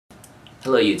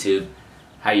Hello YouTube,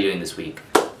 how are you doing this week?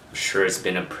 I'm sure it's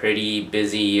been a pretty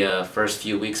busy first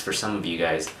few weeks for some of you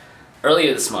guys.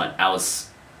 Earlier this month, I was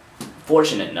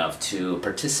fortunate enough to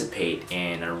participate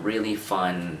in a really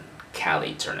fun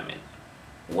Cali tournament.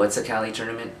 What's a Cali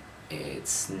tournament?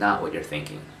 It's not what you're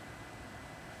thinking.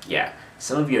 Yeah,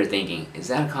 some of you are thinking, is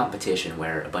that a competition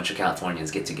where a bunch of Californians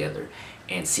get together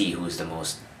and see who's the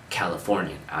most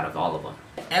Californian out of all of them?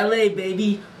 LA,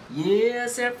 baby! Yeah,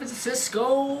 San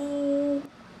Francisco!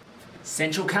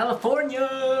 Central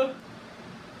California!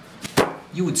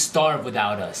 You would starve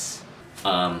without us.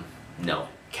 No.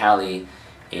 Cali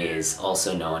is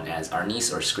also known as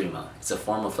arnis or eskrima. It's a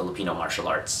form of Filipino martial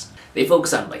arts. They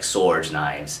focus on like swords,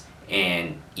 knives,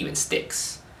 and even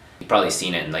sticks. You've probably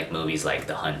seen it in like movies like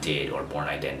The Hunted or Born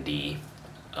Identity.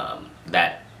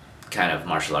 That kind of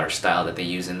martial arts style that they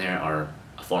use in there are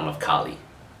a form of Kali.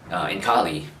 In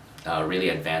Kali, really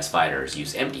advanced fighters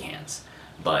use empty hands,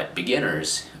 but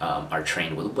beginners are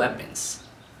trained with weapons.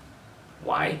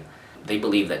 Why? They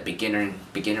believe that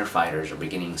beginner fighters or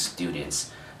beginning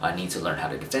students need to learn how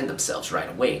to defend themselves right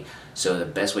away. So the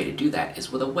best way to do that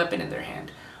is with a weapon in their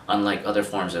hand. Unlike other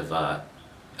forms of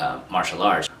martial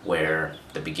arts, where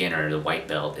the beginner, the white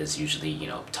belt, is usually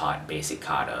taught basic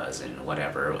katas and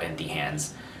whatever, empty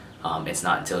hands. It's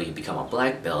not until you become a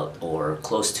black belt or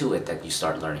close to it that you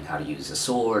start learning how to use a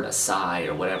sword, a sai,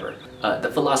 or whatever. The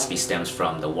philosophy stems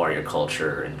from the warrior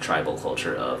culture and tribal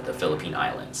culture of the Philippine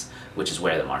Islands, which is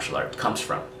where the martial art comes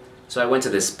from. So I went to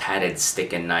this padded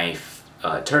stick and knife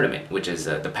tournament, which is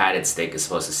the padded stick is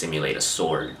supposed to simulate a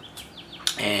sword.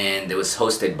 And it was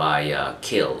hosted by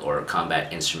KILL, or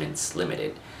Combat Instruments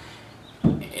Limited.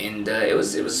 And it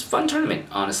was a fun tournament,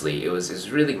 honestly. It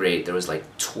was really great. There was like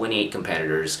 28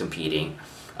 competitors competing,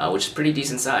 which is pretty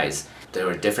decent size. There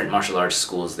were different martial arts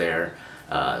schools there,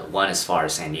 one as far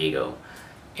as San Diego.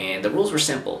 And the rules were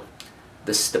simple.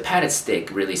 The padded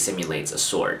stick really simulates a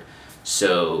sword.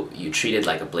 So you treat it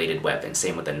like a bladed weapon.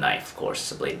 Same with the knife, of course,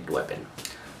 it's a bladed weapon.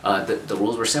 The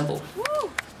rules were simple.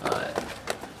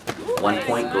 1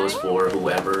 point goes for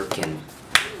whoever can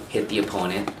hit the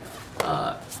opponent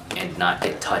and not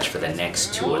get touched for the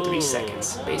next 2 or 3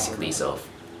 seconds, basically. So if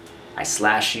I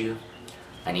slash you,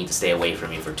 I need to stay away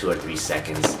from you for 2 or 3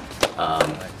 seconds.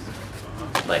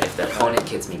 But if the opponent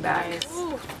hits me back,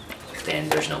 then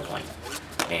there's no point.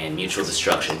 And mutual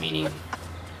destruction, meaning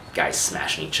guys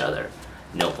smashing each other,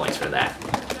 no points for that.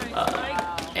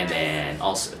 And then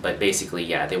also, but basically,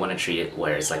 yeah, they want to treat it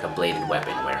where it's like a bladed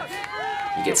weapon, where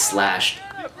you get slashed,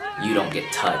 you don't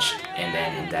get touched, and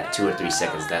then in that 2 or 3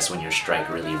 seconds, that's when your strike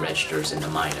really registers in the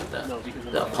mind of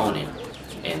the opponent,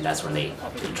 and that's when they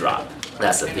drop.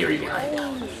 That's the theory behind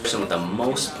it. Someone with the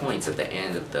most points at the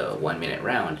end of the 1 minute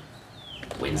round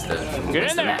wins the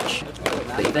match.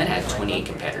 The event had 28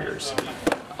 competitors,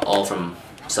 all from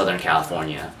Southern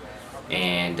California,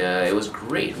 and it was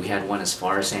great. We had one as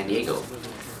far as San Diego.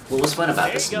 What was fun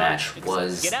about this match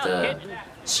was the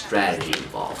strategy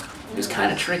involved. It was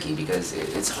kind of tricky because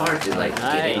it's hard to like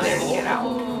get in there and get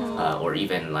out, or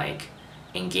even like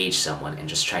engage someone and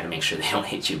just try to make sure they don't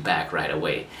hit you back right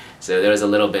away. So there was a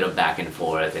little bit of back and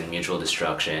forth and mutual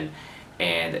destruction,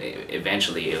 and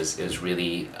eventually it was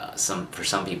really for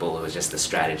some people it was just the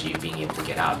strategy of being able to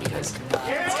get out, because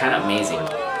it's kind of amazing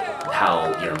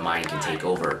how your mind can take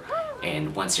over.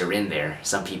 And once you're in there,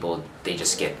 some people, they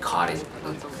just get caught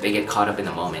up in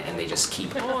the moment, and they just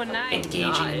keep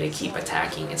engaging and they keep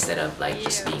attacking instead of like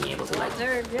just being able to like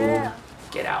boom,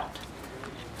 get out.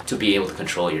 To be able to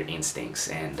control your instincts.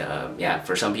 And yeah,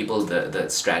 for some people the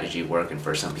strategy worked, and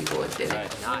for some people it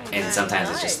didn't. And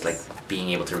sometimes it's just like being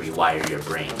able to rewire your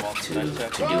brain to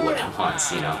do what it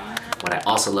wants, What I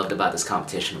also loved about this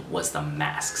competition was the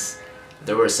masks.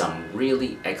 There were some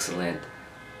really excellent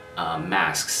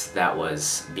masks that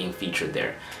was being featured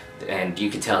there, and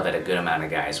you could tell that a good amount of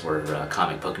guys were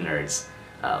comic book nerds,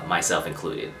 myself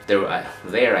included.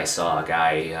 There I saw a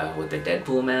guy with the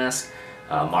Deadpool mask,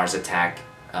 Mars Attack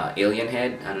alien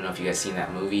head, I don't know if you guys seen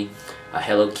that movie, a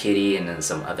Hello Kitty, and then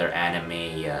some other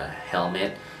anime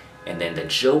helmet, and then the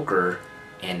Joker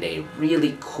and a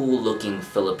really cool looking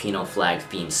Filipino flag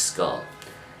themed skull.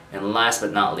 And last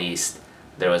but not least,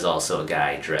 there was also a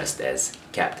guy dressed as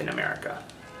Captain America.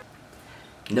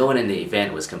 No one in the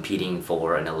event was competing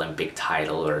for an Olympic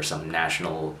title or some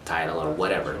national title or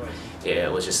whatever. It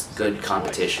was just good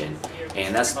competition,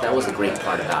 and that was the great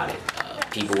part about it.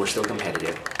 People were still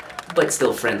competitive, but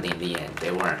still friendly in the end.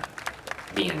 They weren't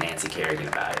being Nancy Kerrigan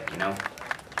about it,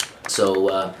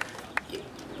 So,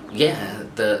 yeah,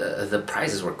 the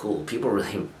prizes were cool. People were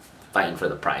really fighting for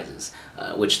the prizes,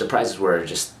 which the prizes were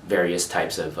just various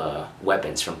types of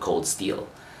weapons from cold steel.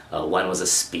 One was a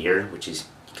spear, which is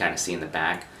you kind of see in the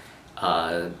back.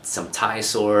 Some Thai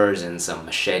swords and some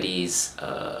machetes,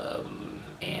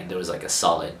 and there was like a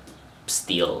solid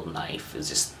steel knife. It was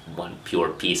just one pure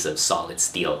piece of solid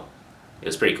steel. It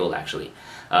was pretty cool, actually.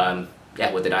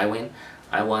 Yeah, what did I win?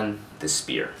 I won the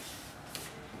spear.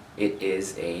 It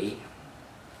is a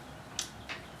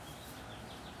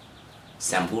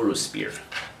Samburu spear.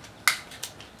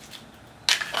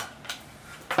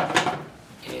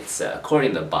 It's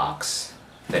according to the box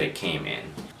that it came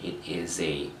in, it is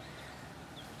a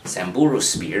Samburu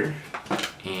spear,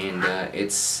 and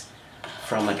it's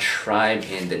from a tribe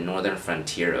in the northern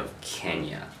frontier of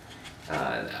Kenya.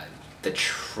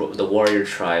 The warrior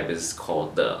tribe is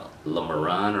called the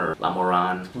Lamuran or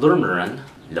Lemuran.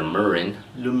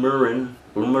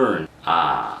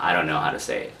 I don't know how to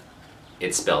say it.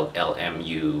 It's spelled L-M-U-R-R-A-N.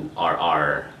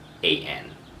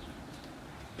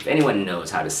 If anyone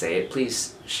knows how to say it,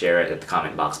 please share it at the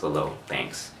comment box below.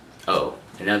 Thanks. Oh,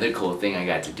 another cool thing I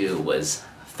got to do was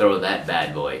throw that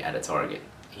bad boy at a target.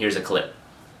 Here's a clip.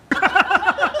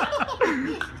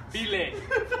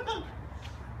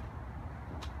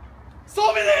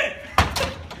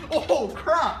 Oh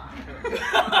crap!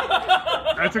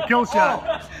 That's a kill shot.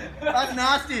 Oh, that's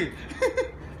nasty.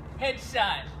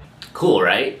 Headshot. Cool,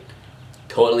 right?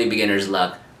 Totally beginner's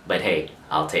luck, but hey,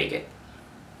 I'll take it.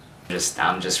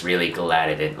 I'm just really glad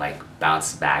it didn't like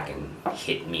bounce back and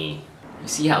hit me. You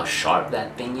see how sharp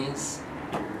that thing is?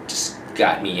 Just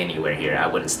got me anywhere here. I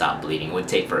wouldn't stop bleeding. It would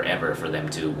take forever for them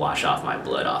to wash off my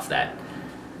blood off that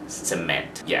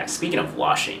cement. Yeah, speaking of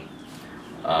washing,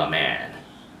 oh man.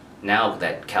 Now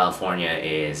that California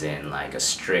is in like a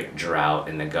strict drought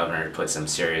and the governor put some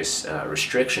serious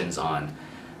restrictions on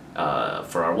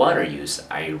for our water use,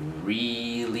 I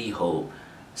really hope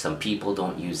some people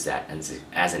don't use that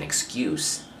as an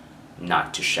excuse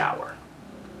not to shower.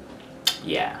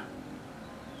 Yeah.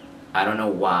 I don't know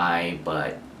why,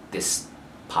 but this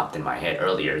popped in my head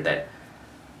earlier that,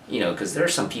 you know, because there are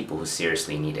some people who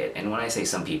seriously need it. And when I say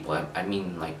some people, I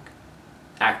mean like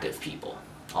active people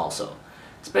also.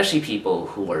 Especially people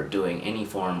who are doing any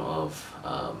form of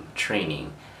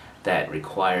training that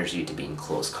requires you to be in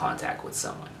close contact with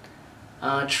someone.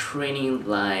 Training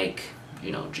like,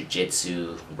 you know,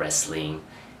 Jiu-jitsu, wrestling,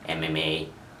 MMA,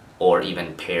 or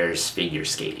even pairs figure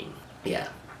skating. Yeah,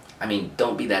 I mean,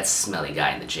 don't be that smelly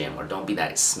guy in the gym, or don't be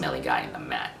that smelly guy in the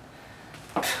mat.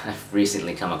 I've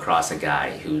recently come across a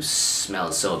guy who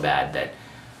smells so bad that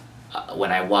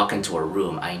when I walk into a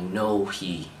room, I know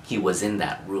he was in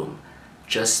that room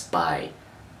just by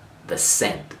the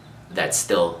scent that's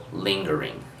still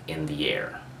lingering in the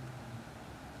air.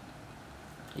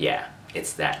 Yeah,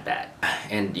 it's that bad.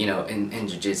 And you know, in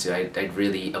Jiu-Jitsu, I'd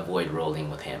really avoid rolling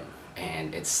with him.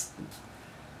 And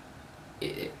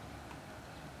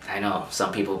I know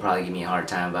some people probably give me a hard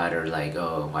time about it, or like,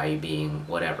 oh, why are you being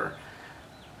whatever.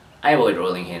 I avoid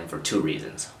rolling him for two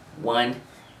reasons. One,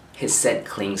 his scent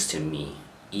clings to me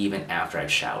even after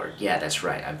I've showered. Yeah, that's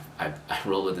right, I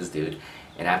roll with this dude,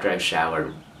 and after I've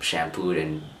showered, shampooed,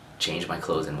 and changed my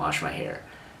clothes and washed my hair,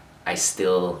 I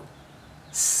still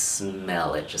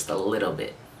smell it just a little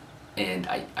bit. And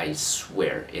I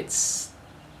swear, yes,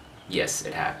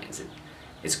 it happens.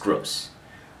 It's gross.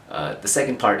 The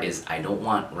second part is I don't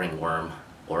want ringworm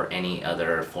or any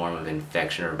other form of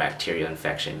infection or bacterial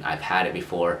infection. I've had it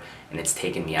before, and it's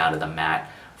taken me out of the mat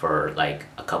for like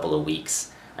a couple of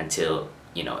weeks until,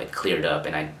 you know, it cleared up,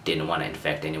 and I didn't want to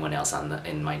infect anyone else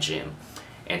in my gym.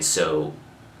 And so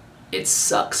it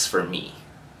sucks for me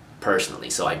personally,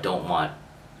 so I don't want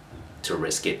to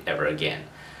risk it ever again,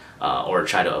 or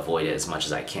try to avoid it as much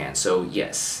as I can. So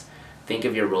yes, think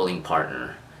of your rolling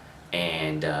partner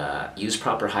and use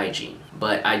proper hygiene.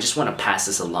 But I just want to pass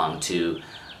this along to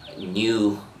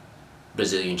new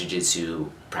Brazilian Jiu-Jitsu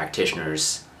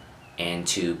practitioners and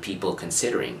to people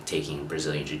considering taking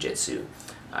Brazilian Jiu-Jitsu.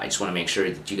 I just want to make sure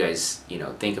that you guys, you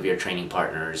know, think of your training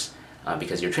partners,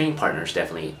 because your training partner is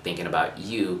definitely thinking about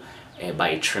you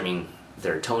by trimming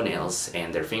their toenails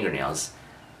and their fingernails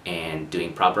and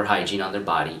doing proper hygiene on their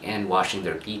body and washing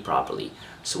their gi properly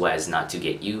so as not to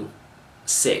get you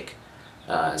sick.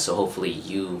 So hopefully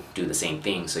you do the same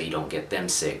thing so you don't get them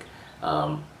sick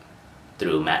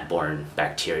through mat-borne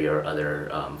bacteria or other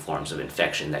forms of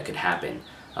infection that could happen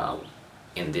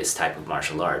in this type of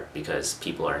martial art, because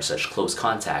people are in such close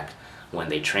contact when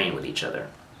they train with each other.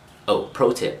 Oh,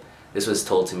 pro tip. This was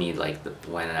told to me like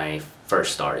when I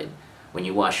first started. When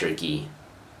you wash your gi,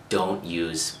 don't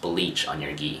use bleach on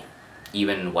your gi,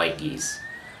 even white gis,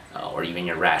 or even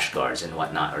your rash guards and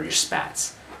whatnot, or your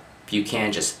spats. If you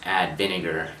can, just add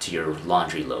vinegar to your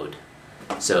laundry load.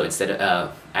 So instead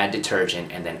of add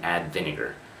detergent and then add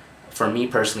vinegar. For me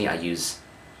personally, I use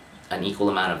an equal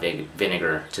amount of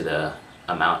vinegar to the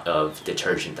amount of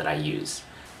detergent that I use.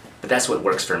 But that's what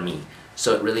works for me.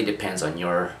 So it really depends on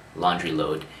your laundry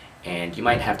load, and you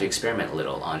might have to experiment a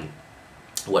little on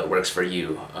what works for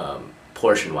you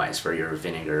portion-wise for your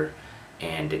vinegar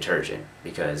and detergent,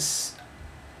 because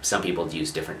some people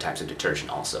use different types of detergent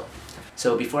also.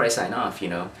 So before I sign off,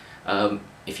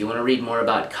 if you want to read more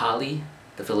about Kali,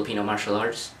 the Filipino martial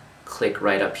arts, click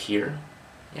right up here.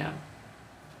 Yeah.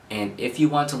 And if you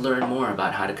want to learn more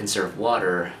about how to conserve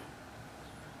water,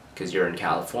 because you're in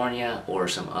California or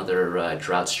some other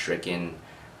drought-stricken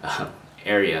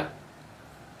area,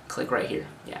 click right here.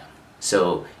 Yeah.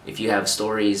 So if you have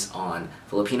stories on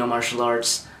Filipino martial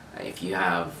arts, if you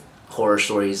have horror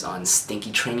stories on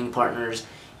Stinky training partners,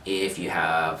 if you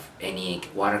have any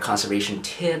water conservation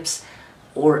tips,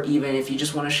 or even if you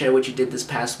just want to share what you did this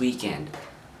past weekend,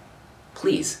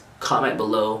 please comment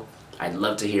below. I'd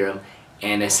love to hear them.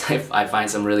 And if I find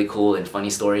some really cool and funny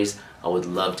stories, I would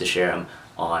love to share them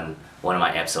on one of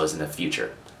my episodes in the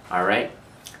future. Alright?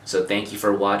 So thank you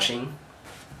for watching.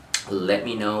 Let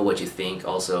me know what you think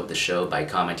also of the show by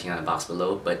commenting on the box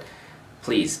below. But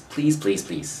please, please, please,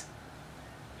 please,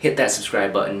 hit that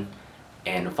subscribe button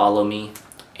and follow me.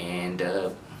 And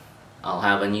I'll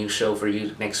have a new show for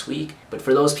you next week. But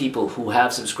for those people who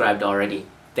have subscribed already,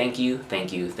 thank you,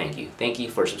 thank you, thank you. Thank you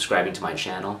for subscribing to my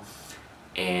channel.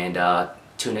 And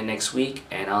tune in next week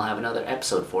and I'll have another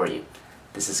episode for you.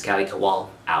 This is Kali Kawal,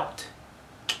 out.